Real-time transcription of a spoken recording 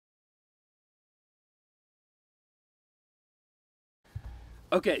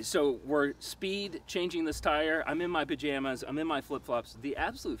Okay, so we're speed changing this tire. I'm in my pajamas, I'm in my flip-flops. The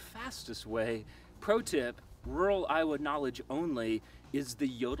absolute fastest way, pro tip, rural Iowa knowledge only, is the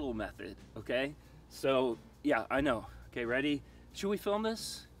yodel method, okay? So, yeah, I know. Okay, ready? Should we film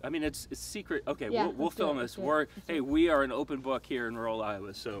this? I mean, it's secret. Okay, Yeah, we'll film this. Hey, We are an open book here in rural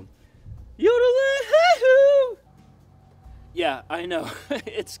Iowa, so yodel-hoo! Yeah, I know.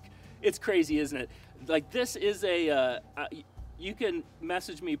 it's crazy, isn't it? Like, this is a you can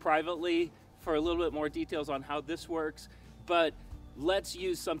message me privately for a little bit more details on how this works, but let's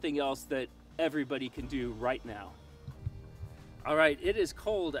use something else that everybody can do right now. All right, it is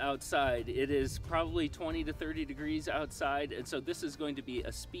cold outside. It is probably 20 to 30 degrees outside, and so this is going to be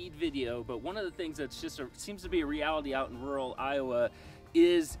a speed video, but one of the things that's seems to be a reality out in rural Iowa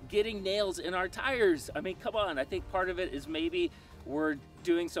is getting nails in our tires. I mean, come on, I think part of it is maybe we're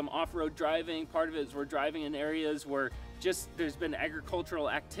doing some off-road driving, part of it is we're driving in areas where there's been agricultural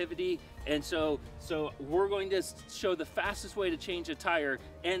activity, and so we're going to show the fastest way to change a tire.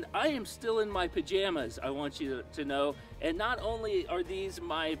 And I am still in my pajamas, I want you to know. And not only are these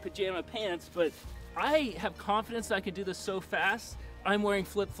my pajama pants, but I have confidence that I can do this so fast. I'm wearing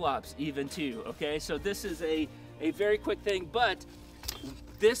flip-flops even too, okay? So this is a very quick thing, but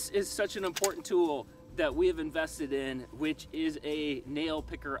this is such an important tool that we have invested in, which is a nail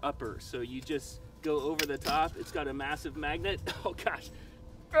picker upper. So you just go over the top. It's got a massive magnet. Oh gosh.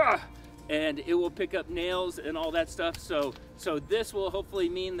 Ugh. And it will pick up nails and all that stuff. So this will hopefully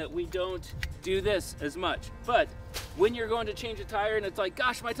mean that we don't do this as much. But when you're going to change a tire and it's like,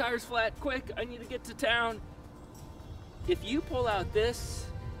 gosh, my tire's flat, quick, I need to get to town. If you pull out this,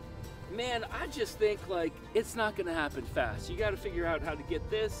 man, I just think like it's not gonna happen fast. You gotta figure out how to get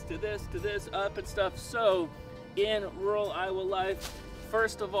this to this to this up and stuff. So in rural Iowa life,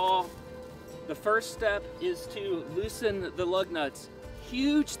 first of all, the first step is to loosen the lug nuts.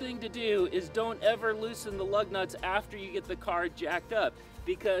 Huge thing to do is don't ever loosen the lug nuts after you get the car jacked up,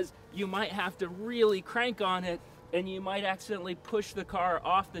 because you might have to really crank on it and you might accidentally push the car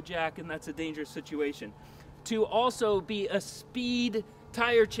off the jack, and that's a dangerous situation. To also be a speed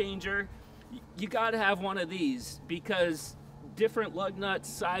tire changer, you got to have one of these, because different lug nut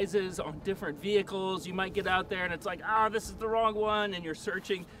sizes on different vehicles, you might get out there and it's like, this is the wrong one, and you're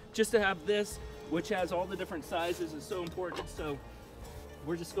searching. Just to have this, which has all the different sizes, is so important. So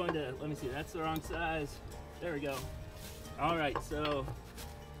we're just going to, let me see, that's the wrong size. There we go. All right, so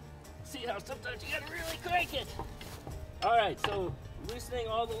see how sometimes you got to really crank it. All right, so loosening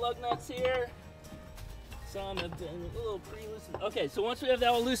all the lug nuts here. Some have been a little pre-loosened. Okay, so once we have that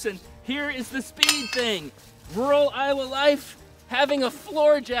all loosened, here is the speed thing. Rural Iowa life, having a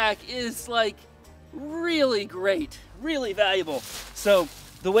floor jack is like really great, really valuable. So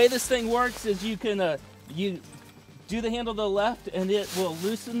the way this thing works is you can, you do the handle to the left and it will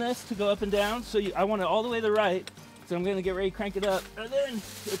loosen this to go up and down. So I want it all the way to the right. So I'm gonna get ready to crank it up. And then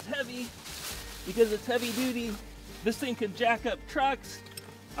it's heavy, because it's heavy duty. This thing can jack up trucks.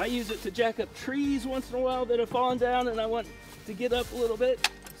 I use it to jack up trees once in a while that have fallen down and I want to get up a little bit.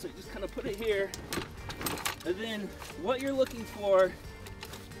 So you just kind of put it here. And then what you're looking for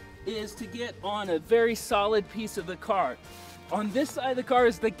is to get on a very solid piece of the car. On this side of the car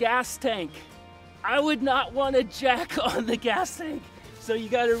is the gas tank. I would not want to jack on the gas tank. So you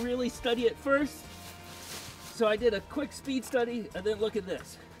got to really study it first. So I did a quick speed study, and then look at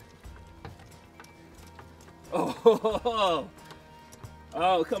this. Oh,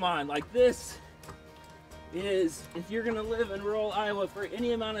 come on. Like, this is, if you're gonna live in rural Iowa for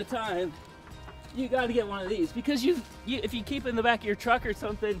any amount of time, you got to get one of these, because if you keep it in the back of your truck or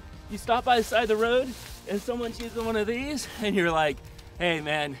something, you stop by the side of the road and someone's using one of these and you're like, hey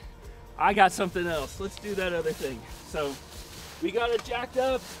man, I got something else, let's do that other thing. So we got it jacked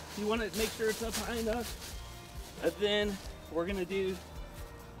up. You want to make sure it's up high enough, and then we're gonna do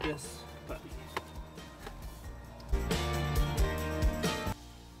this puppy.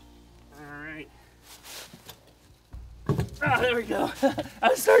 Ah, there we go. I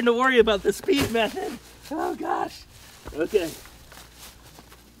was starting to worry about the speed method. Oh gosh. Okay.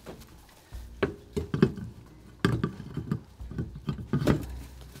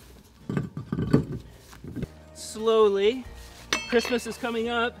 Slowly. Christmas is coming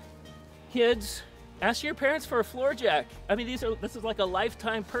up. Kids, ask your parents for a floor jack. I mean, this is like a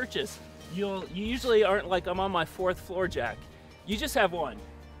lifetime purchase. You usually aren't like, I'm on my 4th floor jack. You just have one.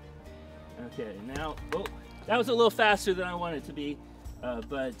 Okay, now, oh. That was a little faster than I wanted it to be,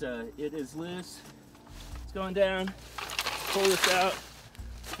 but it is loose. It's going down. Pull this out.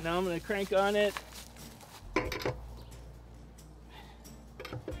 Now I'm going to crank on it.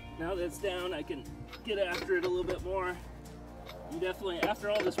 Now that it's down, I can get after it a little bit more. You definitely, after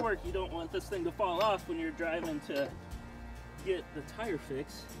all this work, you don't want this thing to fall off when you're driving to get the tire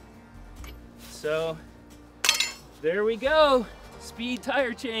fix. So there we go. Speed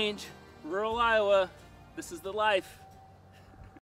tire change, rural Iowa. This is the life.